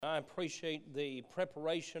appreciate the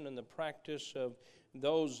preparation and the practice of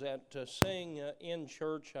those that sing in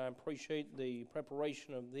church. I appreciate the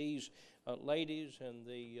preparation of these ladies and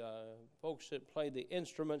the folks that play the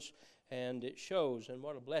instruments, and it shows, and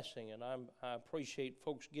what a blessing. And I appreciate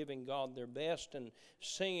folks giving God their best and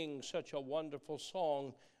singing such a wonderful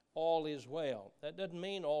song, All Is Well. That doesn't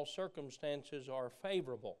mean all circumstances are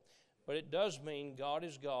favorable, but it does mean God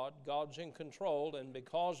is God, God's in control, and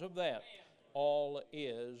because of that, all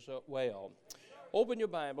is well. Open your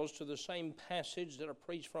Bibles to the same passage that I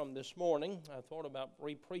preached from this morning. I thought about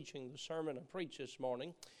re-preaching the sermon I preached this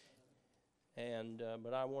morning,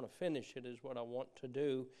 but I want to finish it is what I want to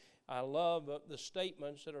do. I love the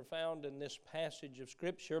statements that are found in this passage of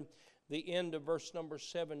Scripture. The end of verse number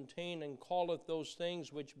 17, and calleth those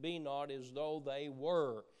things which be not as though they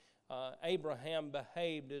were. Abraham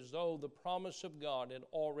behaved as though the promise of God had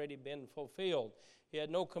already been fulfilled. He had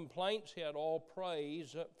no complaints. He had all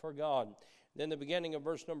praise for God. Then the beginning of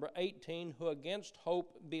verse number 18, who against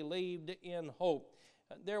hope believed in hope.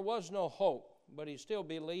 There was no hope, but he still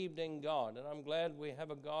believed in God. And I'm glad we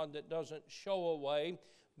have a God that doesn't show a way,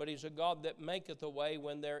 but he's a God that maketh a way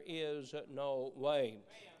when there is no way.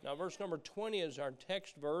 Now, verse number 20 is our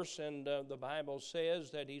text verse, and the Bible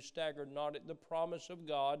says that he staggered not at the promise of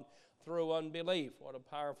God through unbelief. What a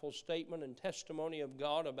powerful statement and testimony of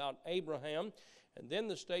God about Abraham. And then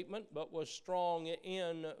the statement, but was strong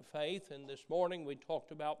in faith. And this morning we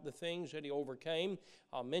talked about the things that he overcame.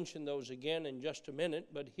 I'll mention those again in just a minute,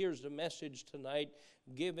 but here's the message tonight,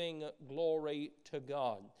 giving glory to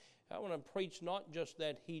God. I want to preach not just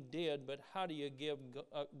that he did, but how do you give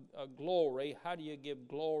glory? How do you give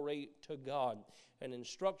glory to God? An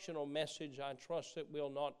instructional message I trust that we'll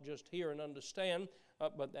not just hear and understand,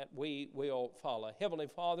 but that we will follow. Heavenly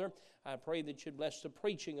Father, I pray that you bless the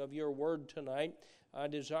preaching of your word tonight. I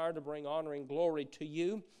desire to bring honor and glory to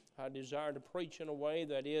you. I desire to preach in a way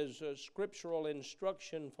that is scriptural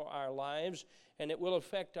instruction for our lives, and it will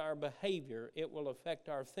affect our behavior. It will affect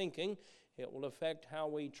our thinking. It will affect how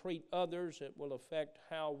we treat others. It will affect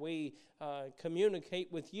how we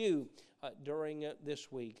communicate with you during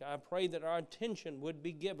this week. I pray that our attention would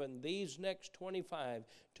be given these next 25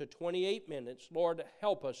 to 28 minutes. Lord,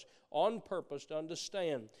 help us on purpose to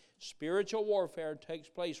understand spiritual warfare takes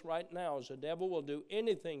place right now, as the devil will do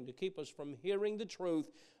anything to keep us from hearing the truth.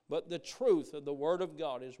 But the truth of the Word of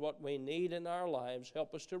God is what we need in our lives.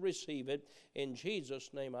 Help us to receive it. In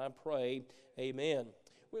Jesus' name I pray, amen.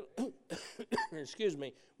 Excuse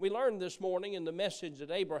me. We learned this morning in the message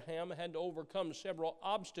that Abraham had to overcome several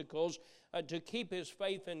obstacles to keep his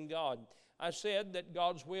faith in God. I said that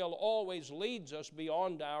God's will always leads us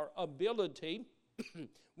beyond our ability,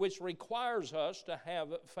 which requires us to have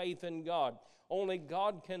faith in God. Only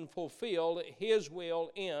God can fulfill His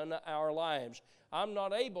will in our lives. I'm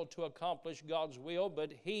not able to accomplish God's will,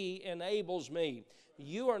 but He enables me.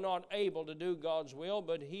 You are not able to do God's will,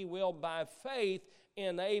 but He will by faith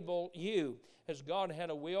enable you. As God had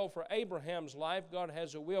a will for Abraham's life, God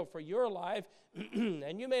has a will for your life.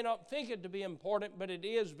 And you may not think it to be important, but it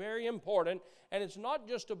is very important. And it's not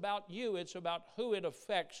just about you, it's about who it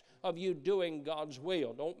affects of you doing God's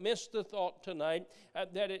will. Don't miss the thought tonight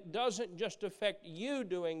that it doesn't just affect you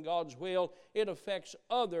doing God's will, it affects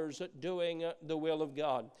others doing the will of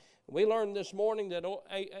God. We learned this morning that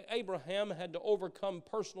Abraham had to overcome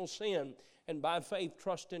personal sin and by faith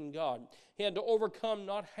trust in God. He had to overcome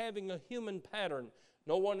not having a human pattern.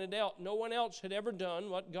 No one else had ever done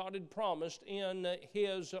what God had promised in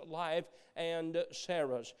his life and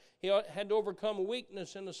Sarah's. He had to overcome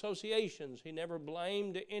weakness in associations. He never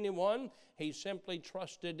blamed anyone. He simply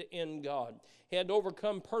trusted in God. He had to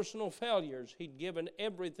overcome personal failures. He'd given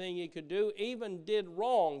everything he could do, even did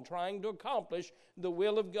wrong trying to accomplish the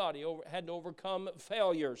will of God. He had to overcome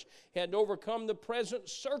failures. He had to overcome the present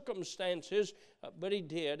circumstances, but he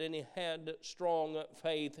did, and he had strong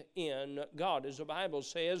faith in God, as the Bible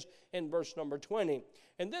says in verse number 20.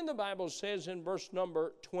 And then the Bible says in verse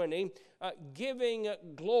number 20, giving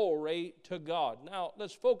glory to God. Now,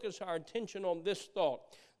 let's focus our attention on this thought.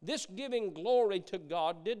 This giving glory to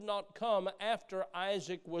God did not come after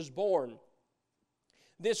Isaac was born.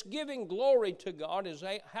 This giving glory to God is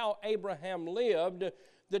how Abraham lived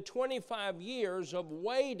the 25 years of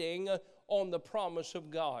waiting on the promise of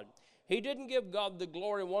God. He didn't give God the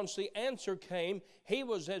glory once the answer came. He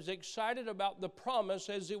was as excited about the promise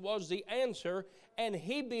as he was the answer, and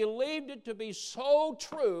he believed it to be so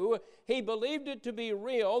true. He believed it to be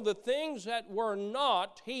real. The things that were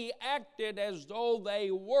not, he acted as though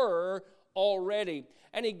they were already.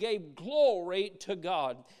 And he gave glory to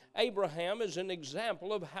God. Abraham is an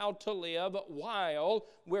example of how to live while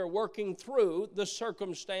we're working through the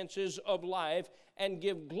circumstances of life and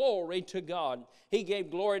give glory to God. He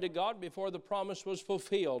gave glory to God before the promise was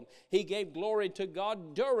fulfilled. He gave glory to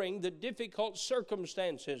God during the difficult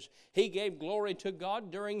circumstances. He gave glory to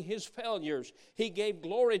God during his failures. He gave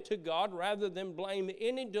glory to God rather than blame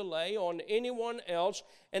any delay on anyone else.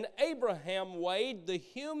 And Abraham weighed the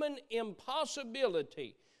human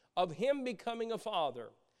impossibility of him becoming a father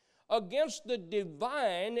against the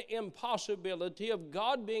divine impossibility of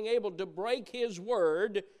God being able to break his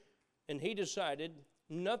word, and he decided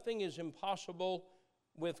nothing is impossible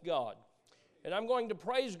with God. And I'm going to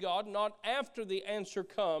praise God not after the answer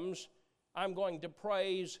comes, I'm going to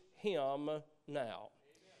praise him now.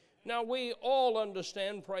 Now, we all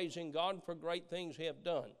understand praising God for great things he have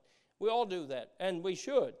done. We all do that, and we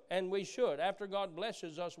should. After God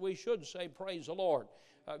blesses us, we should say, praise the Lord.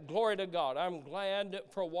 Glory to God. I'm glad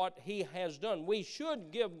for what he has done. We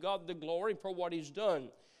should give God the glory for what he's done.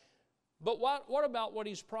 But what about what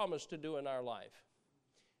he's promised to do in our life?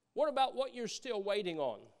 What about what you're still waiting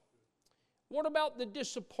on? What about the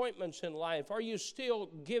disappointments in life? Are you still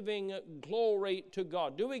giving glory to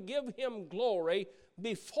God? Do we give him glory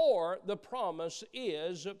before the promise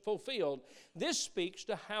is fulfilled? This speaks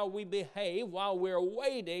to how we behave while we're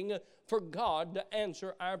waiting for God to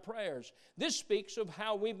answer our prayers. This speaks of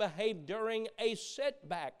how we behave during a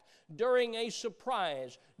setback, during a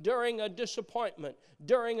surprise, during a disappointment,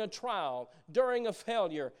 during a trial, during a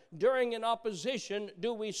failure, during an opposition.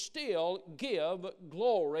 Do we still give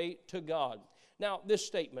glory to God? Now, this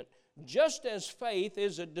statement, just as faith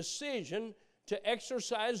is a decision to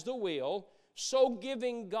exercise the will, so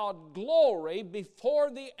giving God glory before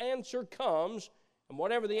the answer comes, and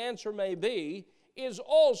whatever the answer may be, is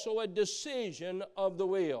also a decision of the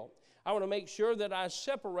will. I want to make sure that I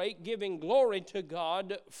separate giving glory to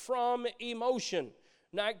God from emotion.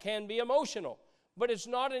 Now, it can be emotional, but it's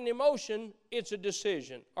not an emotion, it's a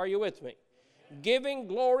decision. Are you with me? Giving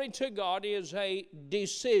glory to God is a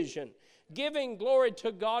decision. Giving glory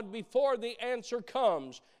to God before the answer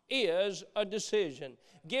comes is a decision.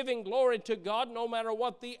 Giving glory to God, no matter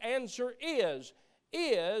what the answer is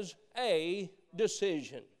a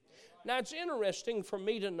decision. Now, it's interesting for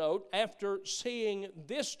me to note, after seeing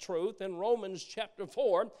this truth in Romans chapter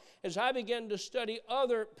 4, as I began to study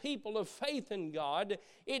other people of faith in God,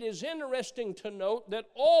 it is interesting to note that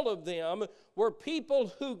all of them were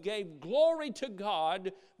people who gave glory to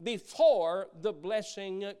God before the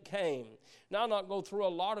blessing came. Now, I'll not go through a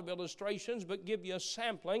lot of illustrations, but give you a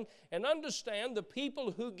sampling and understand the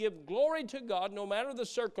people who give glory to God no matter the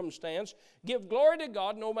circumstance, give glory to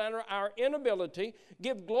God no matter our inability,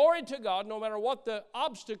 give glory to God no matter what the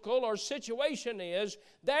obstacle or situation is.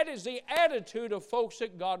 That is the attitude of folks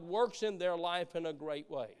that God works in their life in a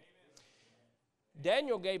great way.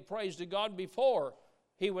 Daniel gave praise to God before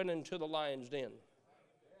he went into the lion's den.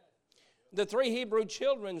 The three Hebrew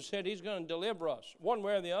children said he's going to deliver us, one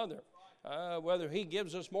way or the other. Whether he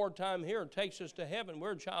gives us more time here or takes us to heaven,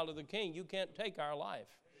 we're a child of the King. You can't take our life.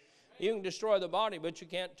 You can destroy the body, but you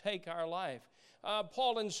can't take our life.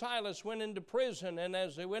 Paul and Silas went into prison, and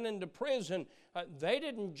as they went into prison, they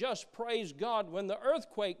didn't just praise God when the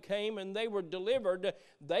earthquake came and they were delivered.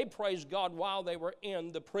 They praised God while they were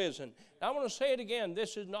in the prison. Now, I want to say it again.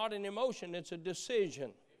 This is not an emotion. It's a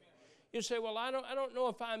decision. You say, well, I don't know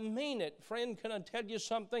if I mean it. Friend, can I tell you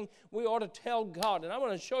something? We ought to tell God. And I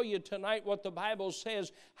want to show you tonight what the Bible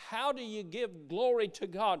says. How do you give glory to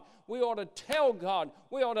God? We ought to tell God.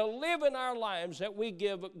 We ought to live in our lives that we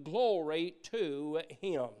give glory to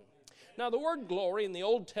him. Now, the word glory in the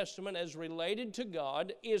Old Testament as related to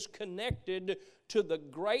God is connected to the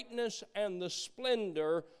greatness and the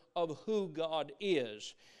splendor of who God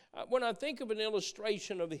is. When I think of an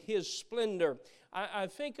illustration of his splendor, I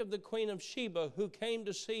think of the Queen of Sheba who came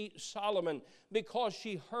to see Solomon because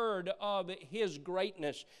she heard of his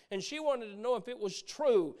greatness. And she wanted to know if it was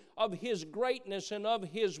true of his greatness and of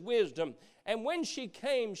his wisdom. And when she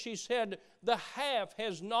came, she said, the half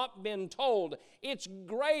has not been told. It's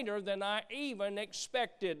greater than I even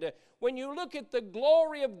expected. When you look at the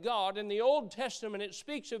glory of God in the Old Testament, it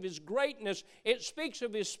speaks of his greatness. It speaks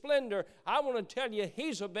of his splendor. I want to tell you,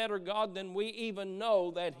 he's a better God than we even know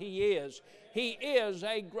that he is. He is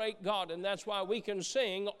a great God, and that's why we can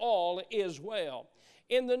sing, all is well.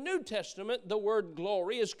 In the New Testament, the word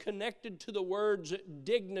glory is connected to the words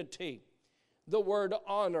dignity, the word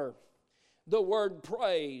honor, the word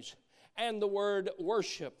praise, and the word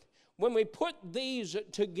worship. When we put these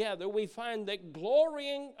together, we find that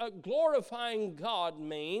glorifying God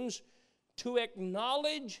means to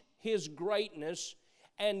acknowledge his greatness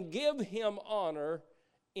and give him honor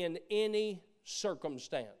in any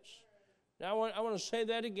circumstance. Now, I want to say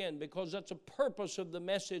that again because that's the purpose of the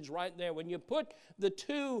message right there. When you put the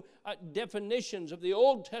two definitions of the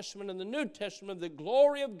Old Testament and the New Testament of the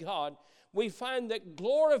glory of God, we find that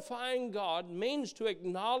glorifying God means to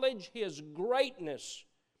acknowledge His greatness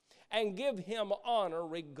and give Him honor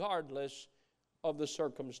regardless of the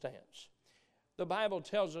circumstance. The Bible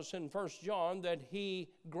tells us in 1 John that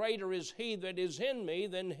greater is He that is in me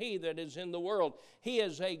than he that is in the world. He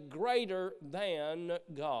is a greater than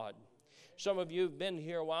God. Some of you have been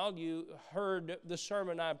here a while. You heard the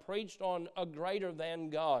sermon I preached on a greater than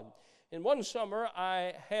God. In one summer,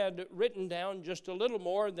 I had written down just a little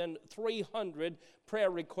more than 300 prayer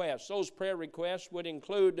requests. Those prayer requests would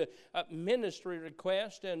include ministry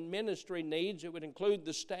requests and ministry needs. It would include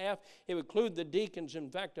the staff. It would include the deacons. In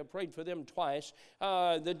fact, I prayed for them twice,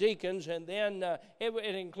 the deacons. And then it would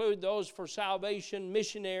include those for salvation,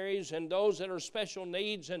 missionaries, and those that are special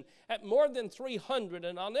needs. And at more than 300.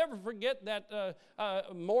 And I'll never forget that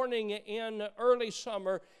morning in early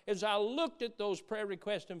summer as I looked at those prayer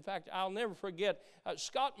requests. In fact, I'll never forget,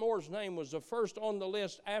 Scott Moore's name was the first on the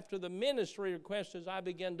list after the ministry request as I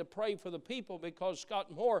began to pray for the people because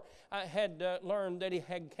Scott Moore had learned that he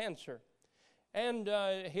had cancer. And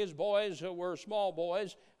his boys were small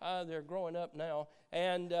boys. They're growing up now.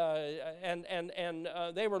 And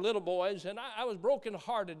they were little boys. And I was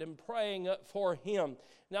brokenhearted in praying for him.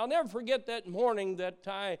 Now, I'll never forget that morning that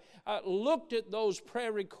I looked at those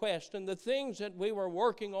prayer requests and the things that we were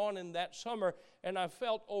working on in that summer, and I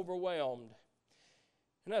felt overwhelmed.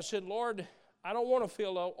 And I said, Lord, I don't want to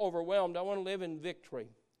feel overwhelmed. I want to live in victory.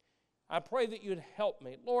 I pray that you'd help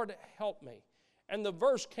me. Lord, help me. And the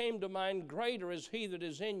verse came to mind, greater is He that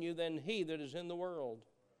is in you than he that is in the world.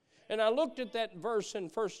 And I looked at that verse in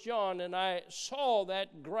 1 John and I saw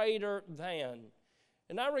that greater than.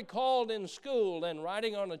 And I recalled in school and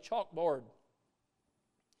writing on a chalkboard.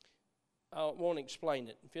 I won't explain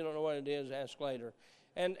it. If you don't know what it is, ask later.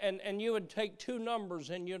 And you would take two numbers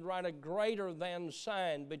and you'd write a greater than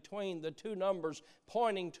sign between the two numbers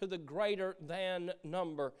pointing to the greater than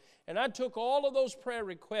number. And I took all of those prayer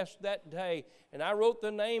requests that day and I wrote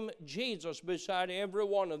the name Jesus beside every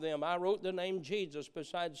one of them. I wrote the name Jesus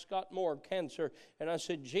beside Scott Moore, cancer, and I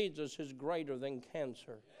said Jesus is greater than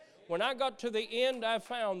cancer. When I got to the end, I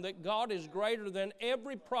found that God is greater than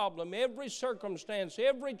every problem, every circumstance,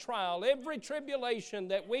 every trial, every tribulation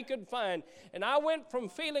that we could find. And I went from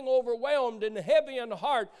feeling overwhelmed and heavy in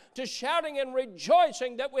heart to shouting and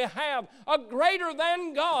rejoicing that we have a greater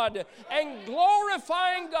than God. And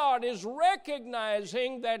glorifying God is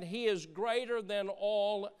recognizing that He is greater than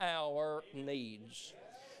all our needs.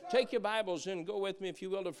 Take your Bibles and go with me, if you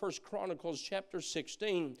will, to 1 Chronicles chapter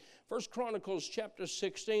 16. 1 Chronicles chapter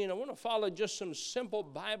 16. I want to follow just some simple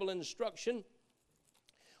Bible instruction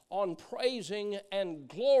on praising and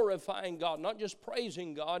glorifying God. Not just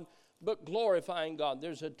praising God, but glorifying God.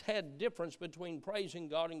 There's a tad difference between praising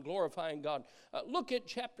God and glorifying God. Look at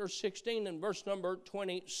chapter 16 and verse number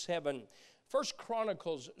 27. 1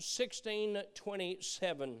 Chronicles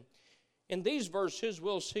 16:27. In these verses,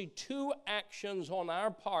 we'll see two actions on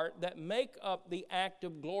our part that make up the act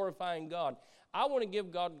of glorifying God. I want to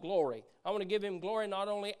give God glory. I want to give Him glory not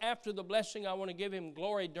only after the blessing, I want to give Him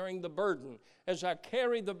glory during the burden. As I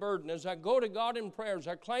carry the burden, as I go to God in prayer, as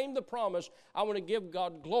I claim the promise, I want to give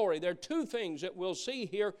God glory. There are two things that we'll see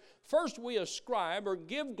here. First, we ascribe or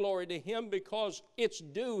give glory to Him because it's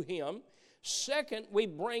due Him. Second, we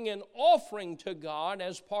bring an offering to God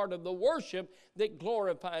as part of the worship that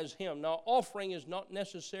glorifies Him. Now, offering is not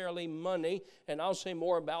necessarily money, and I'll say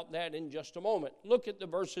more about that in just a moment. Look at the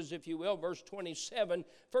verses, if you will, verse 27,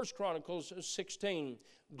 1 Chronicles 16.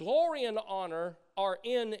 Glory and honor are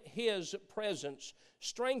in His presence.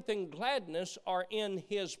 Strength and gladness are in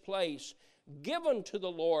His place. Give unto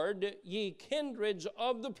the Lord, ye kindreds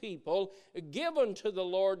of the people, give unto the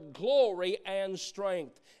Lord glory and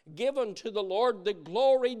strength. Give unto the Lord the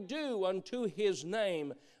glory due unto His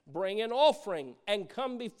name. Bring an offering and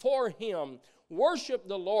come before Him. Worship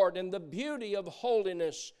the Lord in the beauty of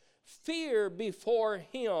holiness. Fear before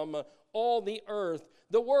Him all the earth.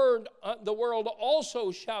 The world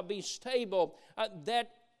also shall be stable,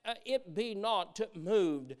 that it be not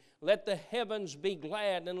moved. Let the heavens be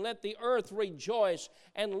glad, and let the earth rejoice,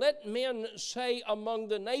 and let men say among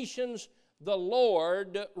the nations, the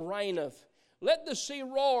Lord reigneth. Let the sea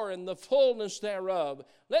roar in the fullness thereof.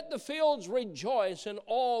 Let the fields rejoice in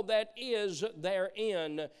all that is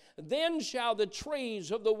therein. Then shall the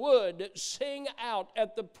trees of the wood sing out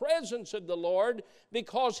at the presence of the Lord,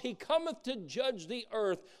 because he cometh to judge the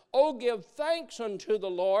earth. O give thanks unto the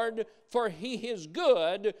Lord, for he is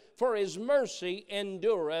good, for his mercy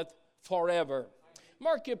endureth forever.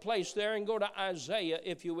 Mark your place there and go to Isaiah,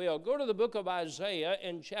 if you will. Go to the book of Isaiah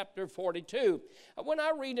in chapter 42. When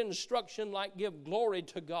I read instruction like give glory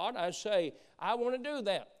to God, I say, I want to do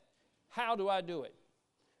that. How do I do it?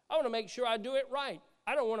 I want to make sure I do it right.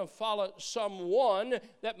 I don't want to follow someone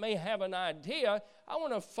that may have an idea. I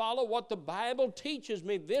want to follow what the Bible teaches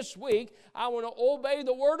me this week. I want to obey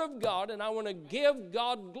the Word of God, and I want to give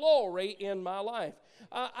God glory in my life.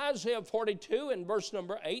 Isaiah 42 and verse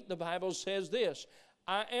number 8, the Bible says this,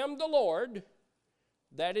 I am the Lord,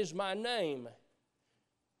 that is my name,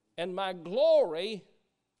 and my glory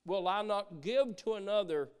will I not give to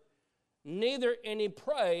another, neither any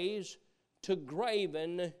praise to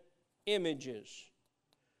graven images.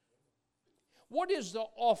 What is the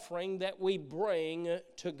offering that we bring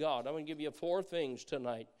to God? I'm going to give you 4 things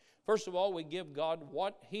tonight. First of all, we give God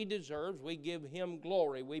what he deserves. We give him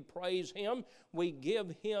glory. We praise him. We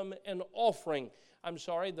give him an offering.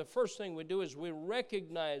 The first thing we do is we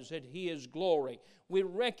recognize that he is glory. We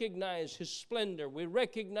recognize his splendor. We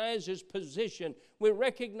recognize his position. We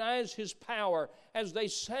recognize his power. As they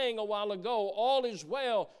sang a while ago, all is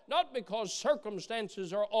well, not because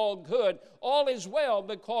circumstances are all good. All is well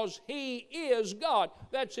because he is God.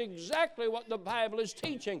 That's exactly what the Bible is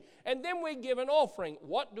teaching. And then we give an offering.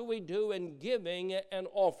 What do we do in giving an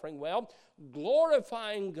offering? Well,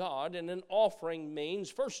 glorifying God in an offering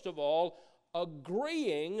means, first of all,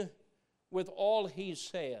 agreeing with all he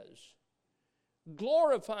says.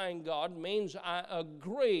 Glorifying God means I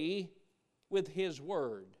agree with his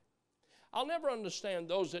word. I'll never understand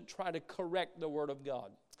those that try to correct the word of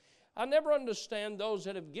God. I never understand those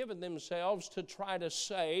that have given themselves to try to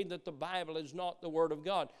say that the Bible is not the Word of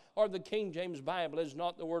God or the King James Bible is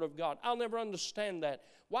not the Word of God. I'll never understand that.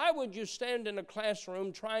 Why would you stand in a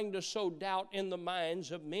classroom trying to sow doubt in the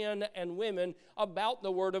minds of men and women about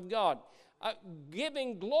the Word of God?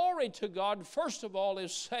 Giving glory to God, first of all,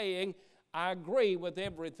 is saying, I agree with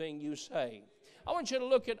everything you say. I want you to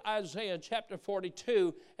look at Isaiah chapter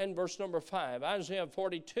 42 and verse number 5. Isaiah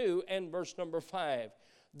 42 and verse number 5.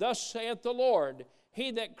 Thus saith the Lord, he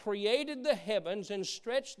that created the heavens and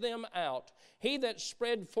stretched them out, he that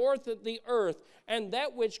spread forth the earth, and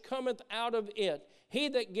that which cometh out of it, he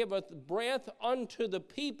that giveth breath unto the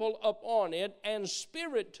people upon it, and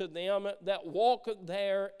spirit to them that walk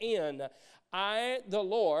therein. I, the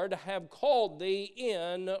Lord, have called thee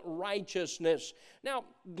in righteousness. Now,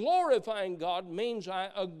 glorifying God means I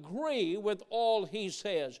agree with all he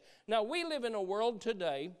says. Now, we live in a world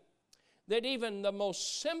today that even the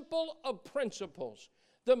most simple of principles,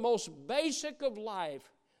 the most basic of life,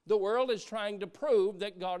 the world is trying to prove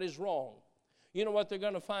that God is wrong. You know what they're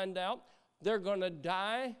going to find out? They're going to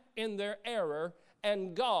die in their error,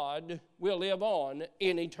 and God will live on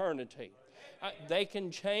in eternity. They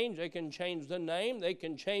can change the name, they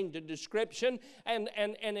can change the description, and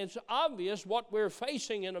it's obvious what we're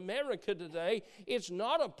facing in America today. It's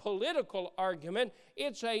not a political argument,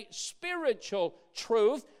 it's a spiritual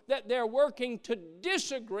truth that they're working to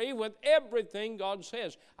disagree with everything God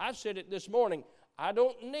says. I said it this morning. I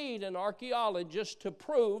don't need an archaeologist to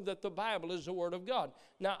prove that the Bible is the Word of God.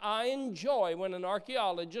 Now, I enjoy when an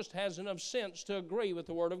archaeologist has enough sense to agree with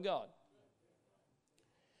the Word of God.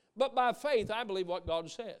 But by faith, I believe what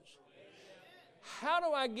God says. How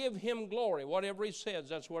do I give him glory? Whatever he says,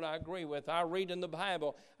 that's what I agree with. I read in the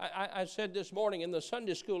Bible. I said this morning in the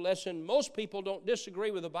Sunday school lesson, most people don't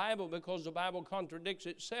disagree with the Bible because the Bible contradicts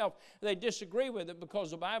itself. They disagree with it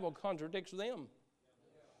because the Bible contradicts them.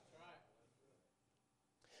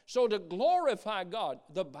 So to glorify God,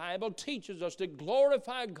 the Bible teaches us to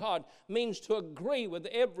glorify God means to agree with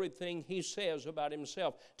everything he says about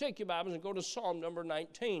himself. Take your Bibles and go to Psalm number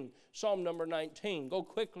 19. Psalm number 19. Go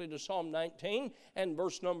quickly to Psalm 19 and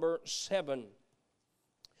verse number 7.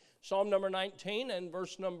 Psalm number 19 and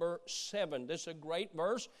verse number 7. This is a great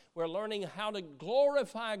verse. We're learning how to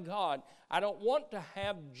glorify God. I don't want to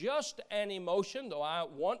have just an emotion, though I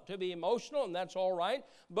want to be emotional, and that's all right.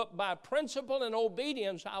 But by principle and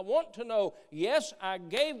obedience, I want to know, yes, I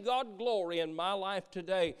gave God glory in my life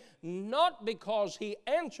today, not because he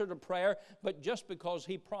answered a prayer, but just because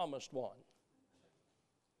he promised one.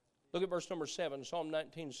 Look at verse number 7, Psalm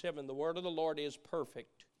 19:7. The word of the Lord is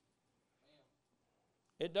perfect.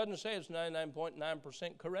 It doesn't say it's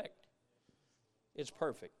 99.9% correct. It's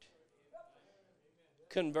perfect.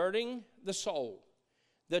 converting the soul.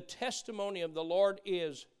 The testimony of the Lord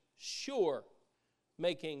is sure,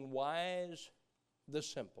 making wise the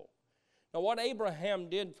simple. Now, what Abraham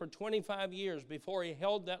did for 25 years before he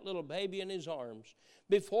held that little baby in his arms,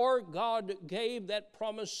 before God gave that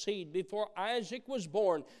promised seed, before Isaac was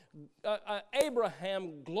born,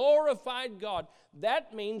 Abraham glorified God.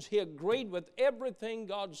 That means he agreed with everything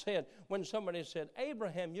God said. When somebody said,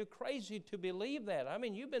 Abraham, you're crazy to believe that. I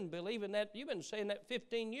mean, you've been believing that. You've been saying that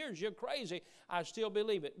 15 years. You're crazy. I still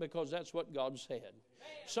believe it because that's what God said.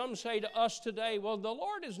 Some say to us today, well, the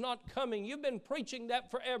Lord is not coming. You've been preaching that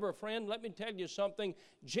forever, friend. Let me tell you something.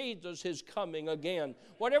 Jesus is coming again.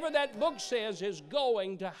 Whatever that book says is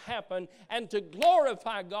going to happen. And to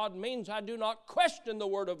glorify God means I do not question the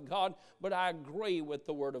Word of God, but I agree with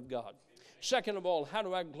the Word of God. Second of all, how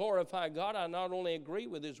do I glorify God? I not only agree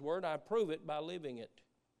with His Word, I prove it by living it.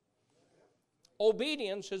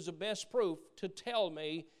 Obedience is the best proof to tell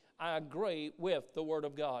me I agree with the Word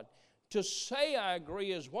of God. To say I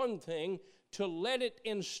agree is one thing. To let it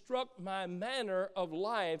instruct my manner of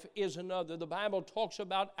life is another. The Bible talks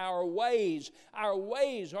about our ways. Our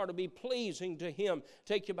ways are to be pleasing to Him.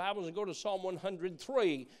 Take your Bibles and go to Psalm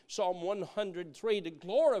 103. Psalm 103, to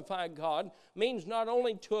glorify God means not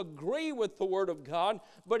only to agree with the Word of God,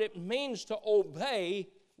 but it means to obey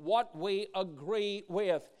what we agree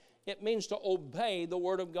with. It means to obey the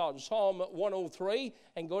Word of God. Psalm 103,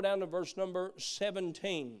 and go down to verse number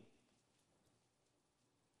 17.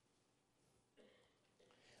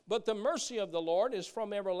 But the mercy of the Lord is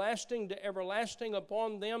from everlasting to everlasting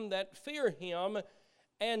upon them that fear Him,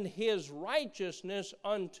 and His righteousness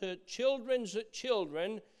unto children's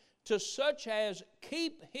children, to such as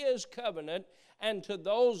keep His covenant, and to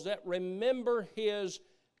those that remember His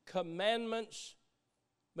commandments.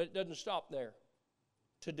 But it doesn't stop there.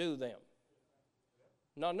 To do them.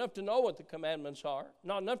 Not enough to know what the commandments are.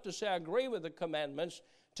 Not enough to say I agree with the commandments.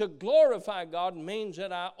 To glorify God means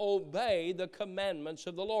that I obey the commandments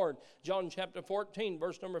of the Lord. John chapter 14,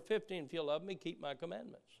 verse number 15, if you love me, keep my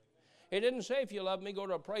commandments. It didn't say if you love me, go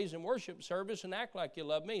to a praise and worship service and act like you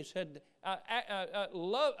love me. He said,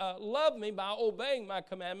 love me by obeying my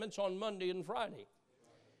commandments on Monday and Friday.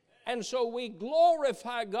 And so we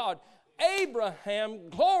glorify God. Abraham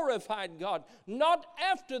glorified God, not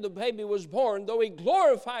after the baby was born, though he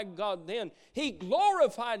glorified God then. He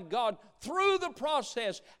glorified God through the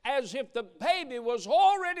process as if the baby was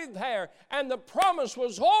already there and the promise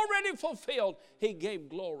was already fulfilled. He gave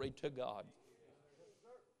glory to God.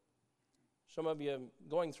 Some of you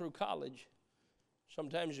going through college,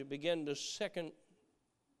 sometimes you begin to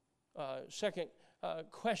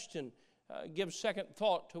question, give second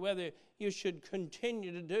thought to whether you should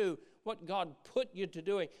continue to do what God put you to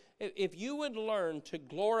doing. If you would learn to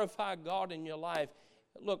glorify God in your life,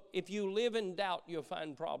 look, if you live in doubt, you'll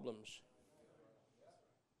find problems.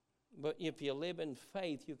 But if you live in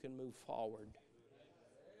faith, you can move forward.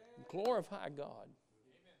 Glorify God.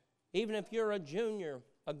 Even if you're a junior,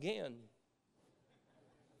 again,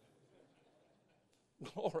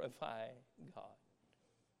 glorify God.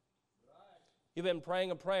 You've been praying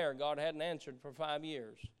a prayer God hadn't answered for 5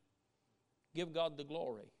 years. Give God the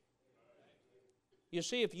glory. You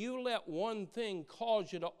see, if you let one thing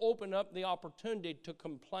cause you to open up the opportunity to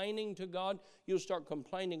complaining to God, you'll start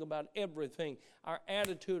complaining about everything. Our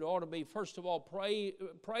attitude ought to be, first of all,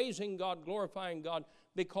 praising God, glorifying God,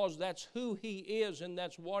 because that's who He is and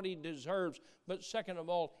that's what He deserves. But second of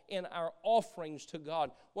all, in our offerings to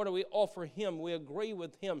God, what do we offer Him? We agree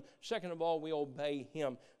with Him. Second of all, we obey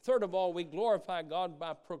Him. Third of all, we glorify God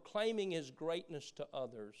by proclaiming His greatness to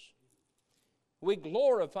others. We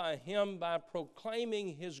glorify Him by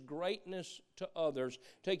proclaiming His greatness to others.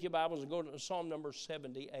 Take your Bibles and go to Psalm number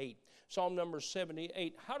 78. Psalm number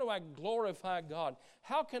 78. How do I glorify God?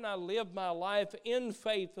 How can I live my life in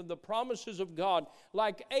faith of the promises of God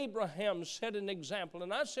like Abraham set an example?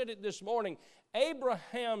 And I said it this morning.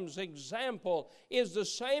 Abraham's example is the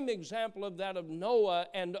same example of that of Noah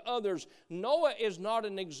and others. Noah is not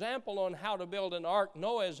an example on how to build an ark.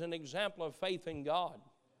 Noah is an example of faith in God.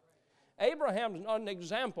 Abraham's not an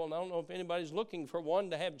example, and I don't know if anybody's looking for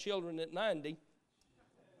one to have children at 90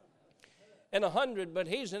 and 100, but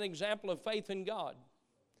he's an example of faith in God.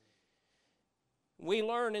 We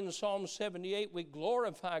learn in Psalm 78, we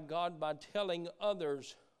glorify God by telling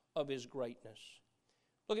others of His greatness.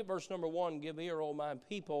 Look at verse number 1. Give ear, O my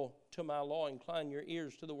people, to my law. Incline your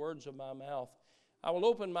ears to the words of my mouth. I will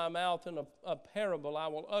open my mouth in a parable. I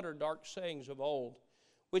will utter dark sayings of old,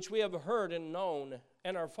 which we have heard and known,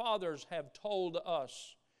 and our fathers have told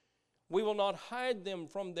us. We will not hide them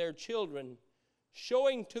from their children,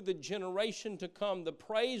 showing to the generation to come the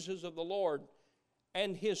praises of the Lord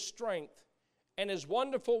and His strength and His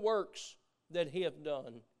wonderful works that He hath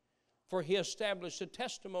done. For He established a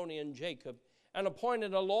testimony in Jacob and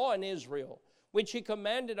appointed a law in Israel, which He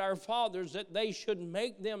commanded our fathers that they should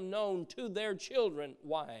make them known to their children.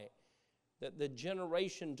 Why? That the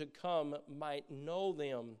generation to come might know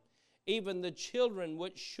them, even the children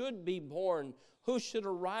which should be born, who should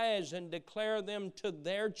arise and declare them to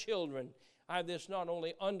their children. I have this not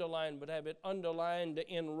only underlined, but have it underlined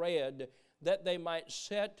in red, that they might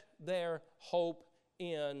set their hope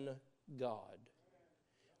in God.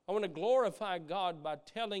 I want to glorify God by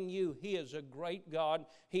telling you He is a great God.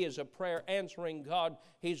 He is a prayer-answering God.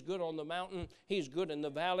 He's good on the mountain. He's good in the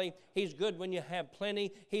valley. He's good when you have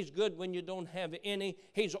plenty. He's good when you don't have any.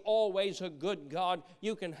 He's always a good God.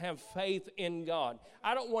 You can have faith in God.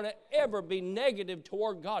 I don't want to ever be negative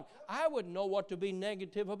toward God. I wouldn't know what to be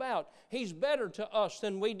negative about. He's better to us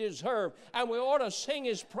than we deserve. And we ought to sing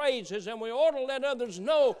His praises, and we ought to let others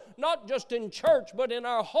know, not just in church, but in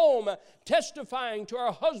our home, testifying to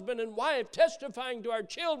our husband and wife, testifying to our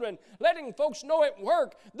children, letting folks know at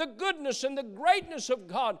work the goodness and the greatness of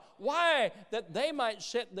God. Why? That they might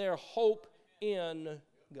set their hope in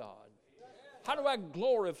God. How do I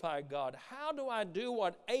glorify God? How do I do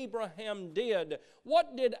what Abraham did?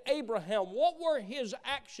 What did Abraham? What were his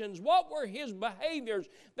actions? What were his behaviors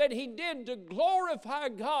that he did to glorify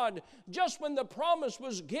God just when the promise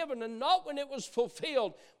was given and not when it was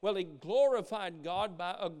fulfilled? Well, he glorified God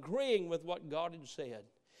by agreeing with what God had said.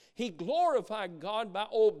 He glorified God by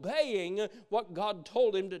obeying what God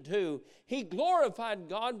told him to do. He glorified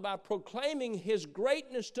God by proclaiming His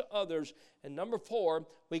greatness to others. And number 4,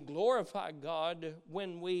 we glorify God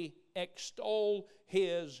when we extol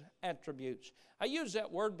His attributes. I use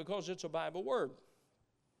that word because it's a Bible word.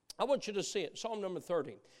 I want you to see it. Psalm number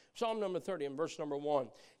 30. Psalm number 30 and verse number 1.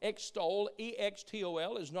 Extol,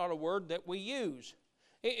 E-X-T-O-L, is not a word that we use.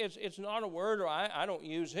 It's not a word, or I don't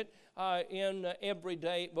use it in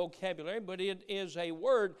everyday vocabulary, but it is a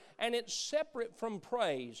word, and it's separate from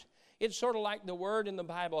praise. It's sort of like the word in the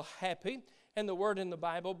Bible, happy, and the word in the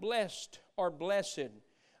Bible, blessed or blessed.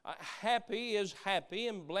 Happy is happy,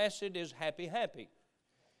 and blessed is happy, happy.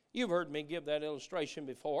 You've heard me give that illustration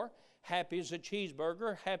before. Happy is a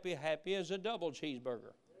cheeseburger, happy, happy is a double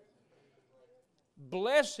cheeseburger.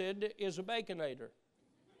 Blessed is a Baconator.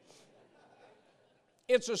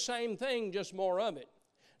 It's the same thing, just more of it.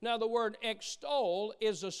 Now, the word extol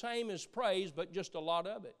is the same as praise, but just a lot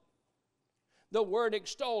of it. The word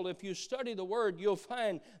extol, if you study the word, you'll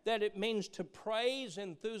find that it means to praise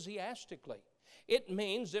enthusiastically. It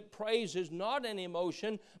means that praise is not an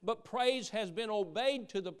emotion, but praise has been obeyed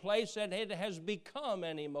to the place that it has become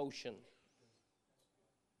an emotion.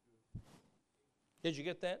 Did you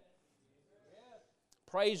get that?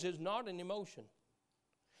 Praise is not an emotion.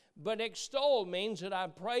 But extol means that I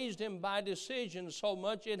praised Him by decision so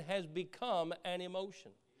much it has become an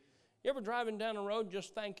emotion. You ever driving down the road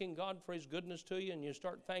just thanking God for His goodness to you, and you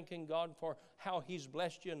start thanking God for how He's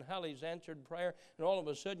blessed you and how He's answered prayer, and all of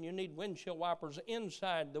a sudden you need windshield wipers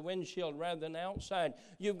inside the windshield rather than outside.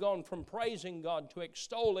 You've gone from praising God to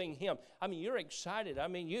extolling Him. I mean, you're excited. I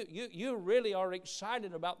mean, you really are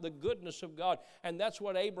excited about the goodness of God, and that's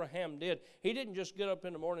what Abraham did. He didn't just get up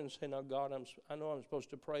in the morning and say, "Now, God, I know I'm supposed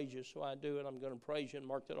to praise You, so I do, and I'm going to praise You," and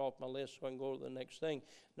mark that off my list so I can go to the next thing.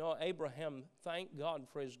 No, Abraham thanked God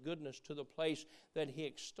for His goodness to the place that he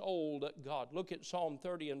extolled God. Look at Psalm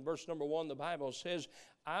 30 and verse number 1. The Bible says,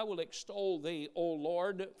 "I will extol Thee, O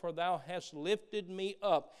Lord, for Thou hast lifted me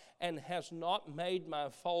up and hast not made my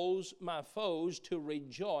foes to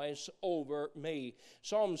rejoice over me."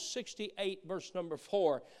 Psalm 68 verse number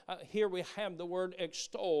 4. Here we have the word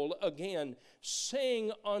extol again.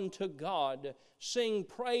 Sing unto God, sing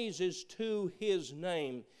praises to His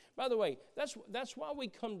name. By the way, that's why we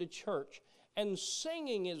come to church. And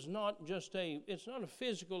singing is not just it's not a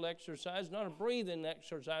physical exercise, not a breathing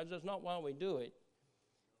exercise. That's not why we do it.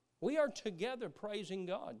 We are together praising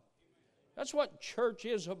God. That's what church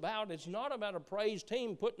is about. It's not about a praise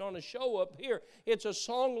team putting on a show up here. It's a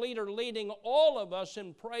song leader leading all of us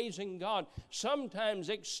in praising God, sometimes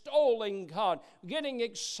extolling God, getting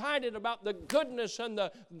excited about the goodness and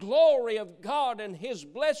the glory of God and His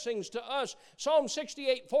blessings to us. Psalm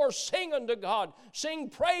 68:4, sing unto God, sing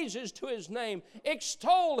praises to His name,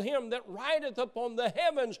 extol Him that rideth upon the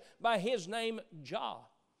heavens by His name Jah.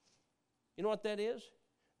 You know what that is?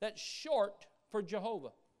 That's short for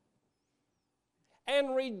Jehovah.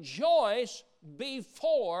 And rejoice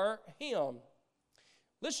before Him.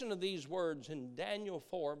 Listen to these words in Daniel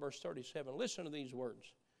 4, verse 37. Listen to these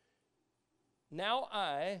words. Now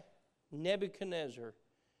I, Nebuchadnezzar,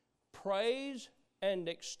 praise and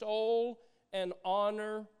extol and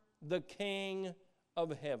honor the King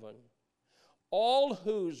of heaven, all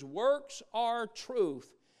whose works are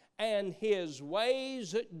truth, and his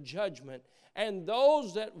ways judgment, and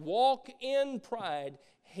those that walk in pride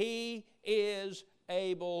he is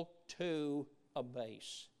able to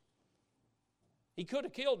abase. He could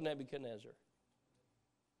have killed Nebuchadnezzar,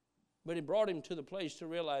 but he brought him to the place to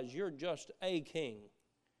realize, you're just a king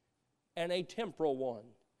and a temporal one,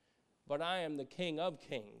 but I am the King of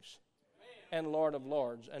kings and Lord of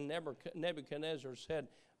lords. And Nebuchadnezzar said,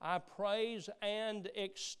 I praise and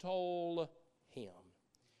extol him.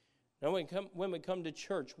 Now when we come to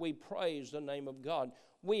church, we praise the name of God.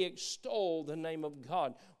 We extol the name of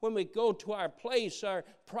God. When we go to our place, our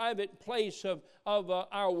private place of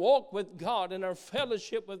our walk with God and our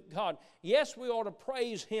fellowship with God, yes, we ought to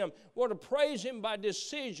praise Him. We ought to praise Him by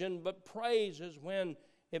decision, but praise is when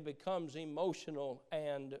it becomes emotional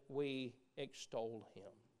and we extol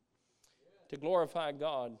Him. To glorify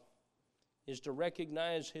God is to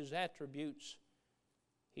recognize His attributes.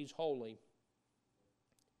 He's holy.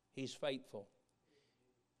 He's faithful.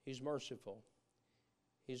 He's merciful.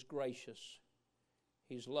 He's gracious.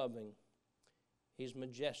 He's loving. He's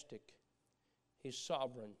majestic. He's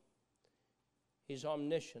sovereign. He's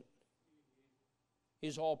omniscient.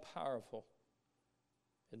 He's all-powerful.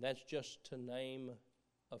 And that's just to name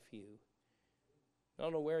a few. I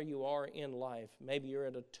don't know where you are in life. Maybe you're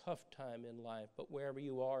at a tough time in life, but wherever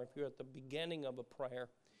you are, if you're at the beginning of a prayer,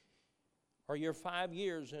 or you're 5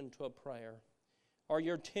 years into a prayer, or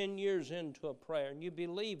you're 10 years into a prayer, and you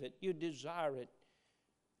believe it, you desire it,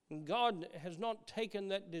 and God has not taken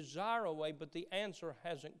that desire away, but the answer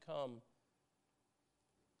hasn't come.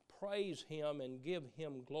 Praise Him and give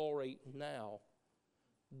Him glory now.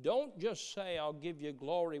 Don't just say, I'll give you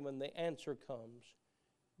glory when the answer comes.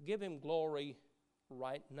 Give Him glory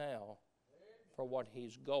right now for what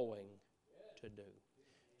He's going to do.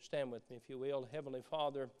 Stand with me, if you will. Heavenly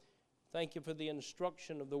Father, thank you for the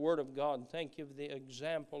instruction of the Word of God. Thank you for the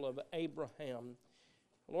example of Abraham.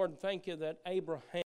 Lord, thank you that Abraham